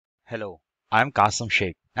Hello, I'm Kasim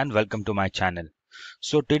Sheikh and welcome to my channel.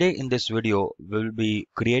 So today in this video, we'll be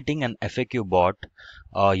creating an FAQ bot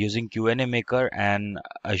using Q&A Maker and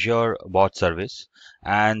Azure Bot Service.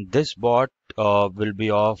 And this bot will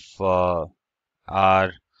be of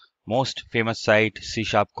our most famous site, C#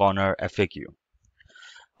 Corner FAQ.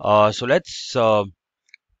 So let's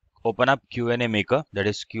open up Q&A Maker, that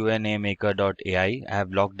is qnamaker.ai. I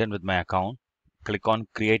have logged in with my account. Click on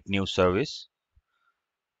Create New Service.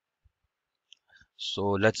 So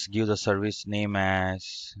let's give the service name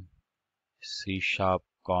as C#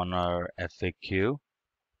 Corner FAQ.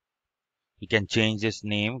 You can change this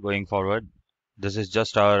name going forward. This is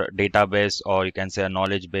just our database, or you can say a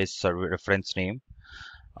knowledge base server reference name.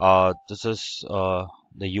 This is the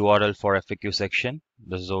URL for FAQ section.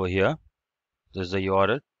 This is over here. This is the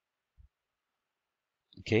URL.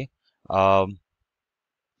 Okay. Um,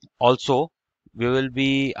 Also, we will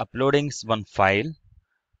be uploading one file.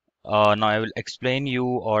 Now I will explain you,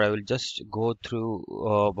 or I will just go through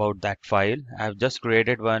about that file. I've just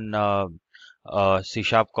created one C#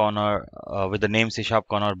 Corner with the name C#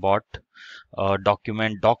 Corner bot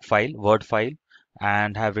document doc file, Word file,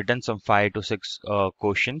 and have written some 5 to 6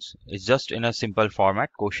 questions. It's just in a simple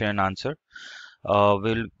format, question and answer.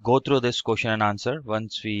 We'll go through this question and answer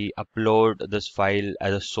once we upload this file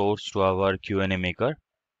as a source to our Q&A maker.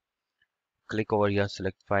 Click over here,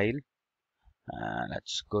 select file, and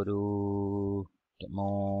let's go to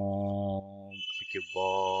demo FAQ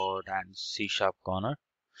bot and C# Corner.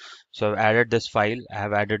 So I've added this file, I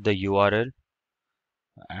have added the URL,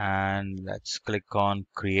 and let's click on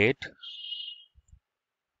create.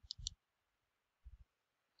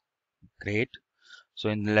 Great. So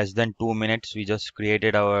in less than 2 minutes, we just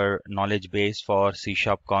created our knowledge base for C#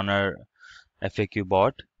 Corner FAQ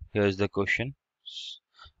bot. Here's the question.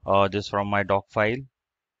 This from my doc file,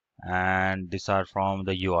 and these are from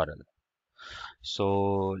the URL.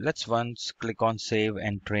 So let's once click on save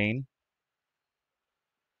and train,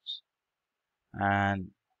 and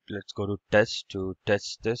let's go to test to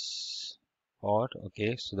test this bot.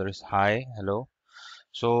 Okay, so there is hi, hello.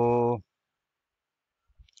 So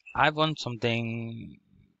I want some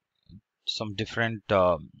different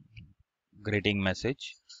greeting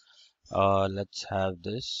message. Let's have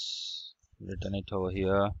this, return it over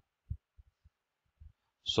here.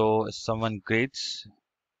 So if someone greets,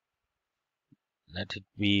 let it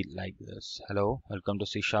be like this: hello, welcome to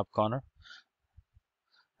C# Corner.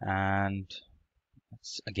 And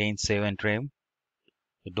let's again save and trim.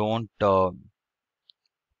 Don't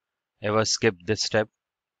ever skip this step.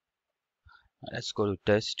 Let's go to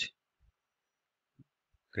test.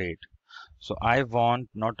 Great. So I want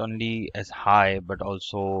not only as hi but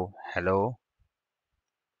also hello,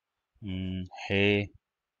 hey,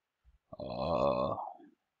 uh,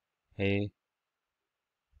 hey.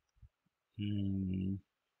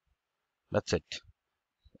 That's it.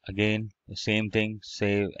 Again, the same thing,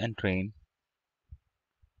 save and train.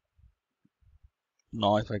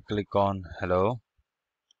 Now if I click on hello,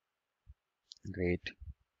 great.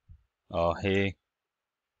 Hey,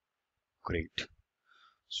 great.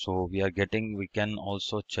 So we can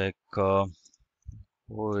also check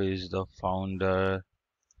who is the founder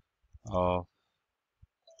of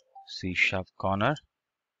C# Corner,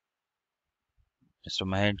 Mr.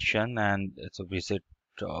 Mahesh, and it's a visit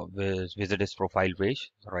his profile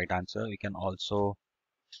page. The right answer. We can also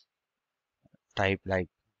type like,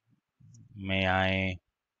 may I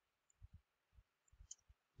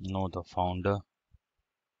know the founder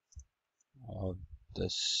of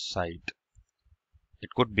this site. It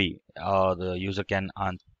could be the user can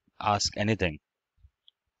ask anything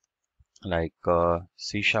like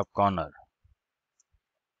C# Corner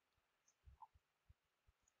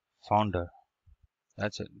founder.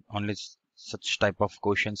 That's it. Only such type of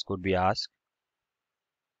questions could be asked.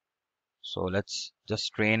 So let's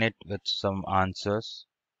just train it with some answers.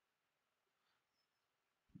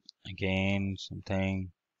 Again,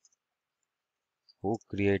 something, who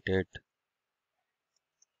created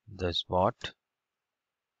this bot?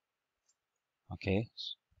 Okay,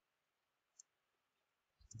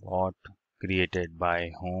 bot created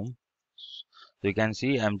by whom? So you can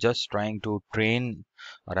see I'm just trying to train,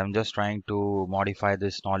 or I'm just trying to modify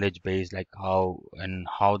this knowledge base, like how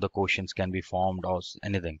the questions can be formed or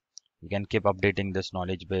anything. You can keep updating this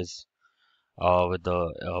knowledge base with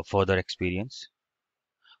the further experience.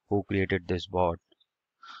 Who created this bot?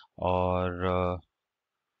 Or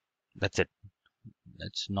that's it.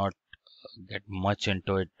 Let's not get much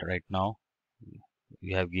into it right now.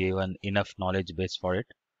 We have given enough knowledge base for it.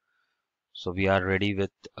 So we are ready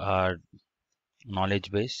with our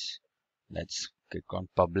knowledge base. Let's click on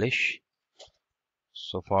publish.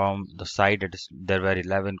 So from the site, there were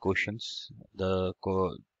 11 questions. The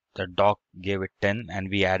doc gave it 10, and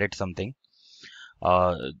we added something.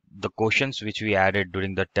 The questions which we added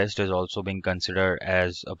during the test is also being considered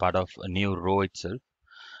as a part of a new row itself.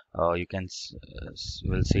 You can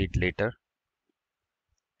we'll see it later,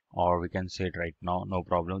 or we can see it right now. No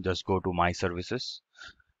problem. Just go to My Services.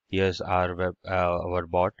 Here's our our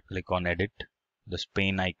bot. Click on Edit, the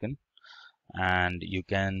Spain icon, and you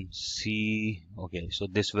can see. Okay, so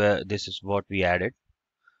this is what we added,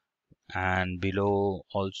 and below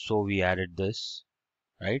also we added this,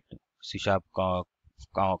 right? C Sharp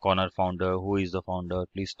corner founder. Who is the founder?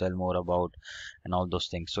 Please tell more about, and all those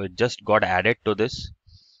things. So it just got added to this,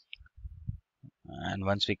 and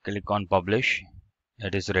once we click on publish,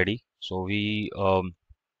 it is ready. So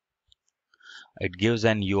it gives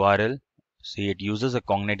an URL. See, it uses a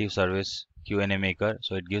cognitive service Q&A maker.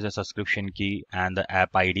 So it gives a subscription key and the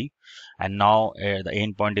app ID. And now the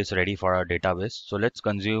endpoint is ready for our database. So let's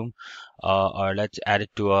consume or let's add it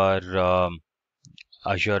to our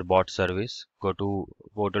Azure Bot Service. Go to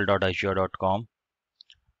portal.azure.com.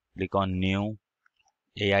 Click on New,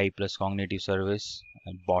 AI plus Cognitive Service,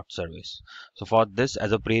 and Bot Service. So for this,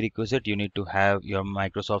 as a prerequisite, you need to have your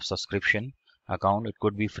Microsoft subscription account. It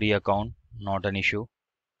could be free account, not an issue.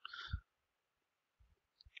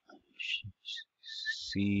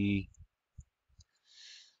 C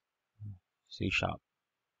Sharp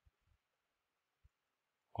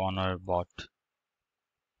corner bot.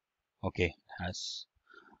 Okay, has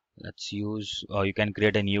let's use. You can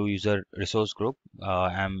create a new user resource group.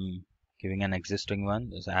 I'm giving an existing one.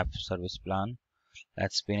 This app service plan.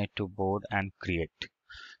 Let's pin it to board and create.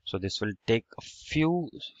 So this will take a few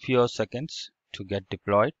seconds to get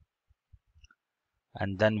deployed,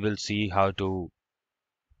 and then we'll see how to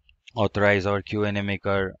authorize our Q&A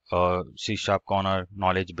maker C# corner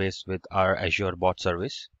knowledge base with our Azure bot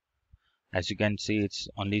service. As you can see, it's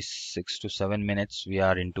only 6 to 7 minutes we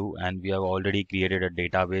are into, and we have already created a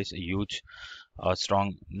database, a huge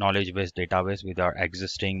strong knowledge base database with our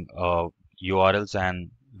existing URLs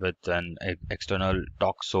and with an external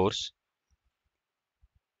doc source.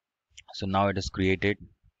 So now it is created.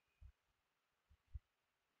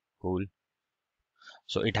 Cool.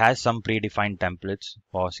 So it has some predefined templates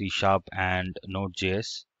for C# and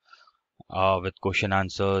Node.js with question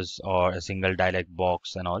answers or a single dialect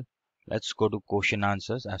box and all. Let's go to question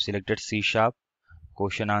answers. I've selected C#,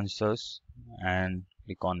 question answers, and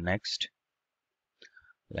click on next.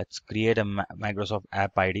 Let's create a Microsoft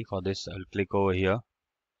app ID. For this, I'll click over here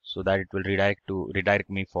so that it will redirect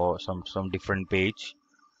me for some different page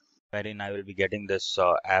wherein I will be getting this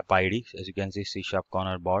app ID. As you can see, C#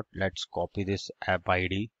 corner bot. Let's copy this app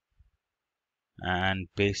ID and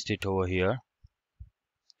paste it over here.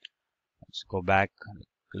 Let's go back,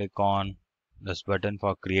 click on this button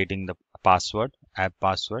for creating the password, app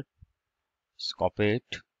password. Let's copy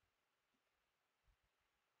it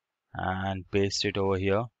and paste it over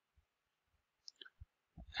here.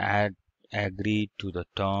 Add, agree to the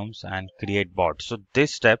terms and create bot. So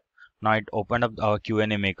this step, now it opened up our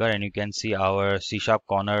Q&A maker, and you can see our C#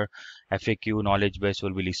 corner FAQ knowledge base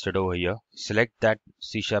will be listed over here. Select that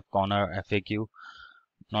C# corner FAQ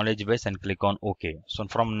knowledge base and click on OK. So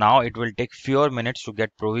from now it will take fewer minutes to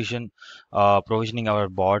get provisioning our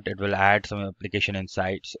bot. It will add some application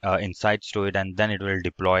insights to it, and then it will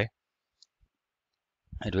deploy.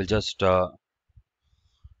 It will just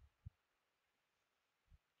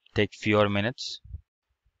take fewer minutes.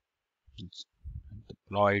 It's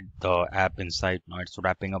deployed the app inside. Now it's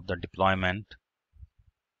wrapping up the deployment.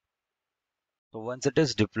 So once it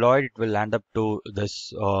is deployed, it will land up to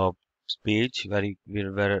this page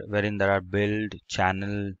wherein there are build,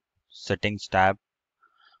 channel, settings tab.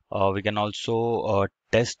 We can also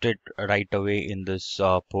test it right away in this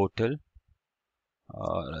portal.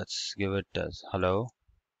 Let's give it as hello.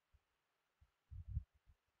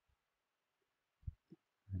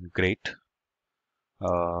 Great.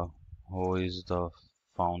 Who is the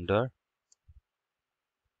founder?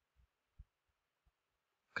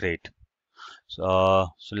 Great. So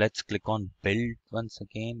let's click on build once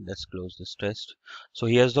again. Let's close this test. So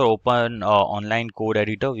here's the open online code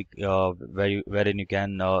editor wherein you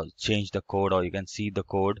can change the code, or you can see the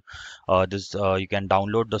code. You can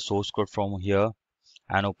download the source code from here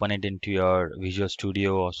and open it into your Visual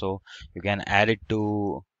Studio. Also, you can add it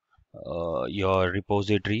to your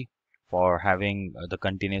repository for having the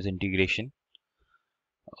continuous integration.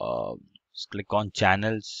 Just click on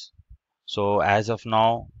channels. So as of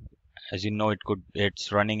now, as you know,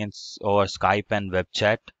 it's running over Skype and web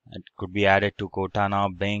chat. It could be added to Cortana,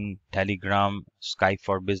 Bing, Telegram, Skype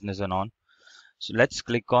for business and on. So let's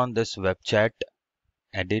click on this web chat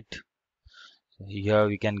edit. Here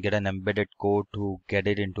we can get an embedded code to get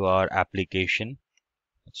it into our application.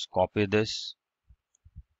 Let's copy this.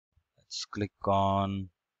 Let's click on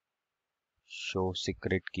show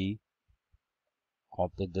secret key.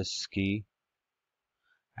 Copy this key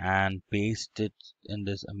and paste it in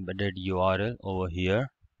this embedded URL over here.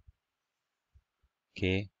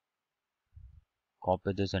 Okay,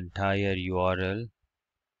 copy this entire URL.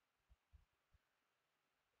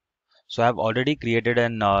 So I've already created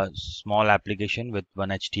a small application with one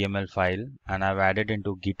HTML file and I've added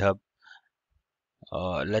into GitHub.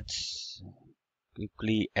 Let's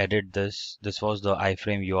quickly edit this. This was the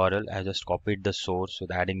iframe URL. I just copied the source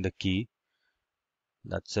with adding the key.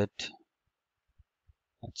 That's it.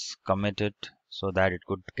 Let's commit it so that it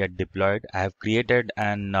could get deployed. I have created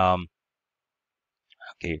an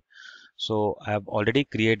okay. So I have already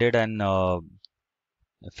created an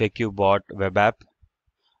FAQ bot web app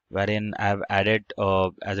wherein I have added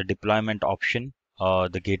as a deployment option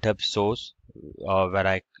the GitHub source where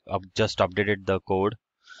I just updated the code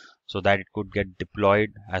so that it could get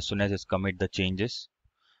deployed as soon as it's commit the changes.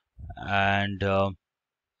 And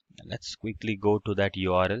let's quickly go to that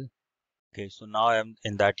URL. Okay, so now I'm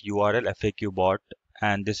in that URL FAQ bot,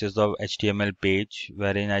 and this is the HTML page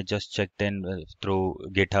wherein I just checked in through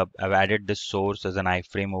GitHub. I've added this source as an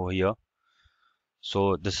iframe over here.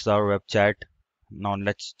 So this is our web chat. Now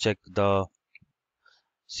let's check the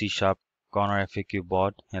C# corner FAQ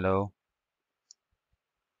bot. Hello.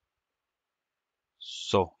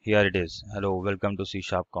 So here it is. Hello, welcome to C#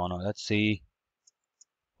 corner. Let's see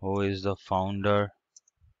who is the founder.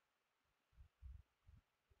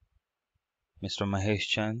 Mr. Mahesh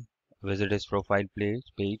Chand. Visit his profile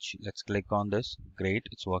page. Let's click on this. Great,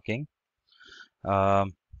 it's working.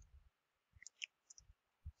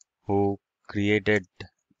 Who created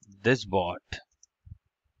this bot?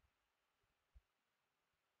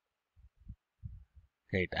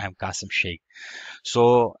 Great, I'm Qasim Sheikh.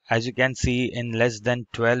 So as you can see, in less than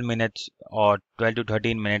 12 minutes or 12 to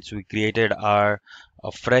 13 minutes, we created our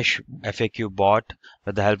a fresh FAQ bot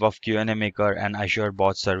with the help of Q&A Maker and Azure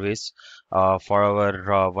Bot Service for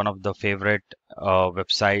our one of the favorite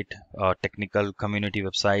website, technical community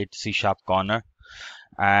website, C# Corner.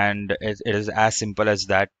 And it is as simple as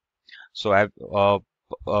that. So I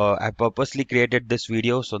purposely created this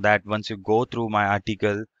video so that once you go through my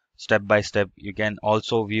article step by step, you can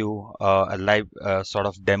also view a live sort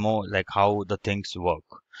of demo like how the things work.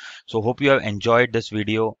 So hope you have enjoyed this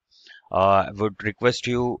video. Would request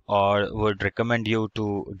you or would recommend you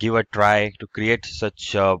to give a try to create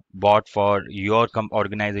such a bot for your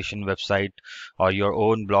organization website or your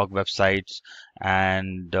own blog websites,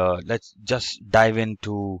 and let's just dive in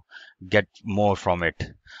to get more from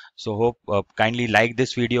it. So hope kindly like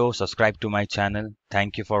this video, subscribe to my channel.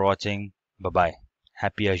 Thank you for watching. Bye bye.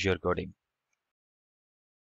 Happy Azure coding.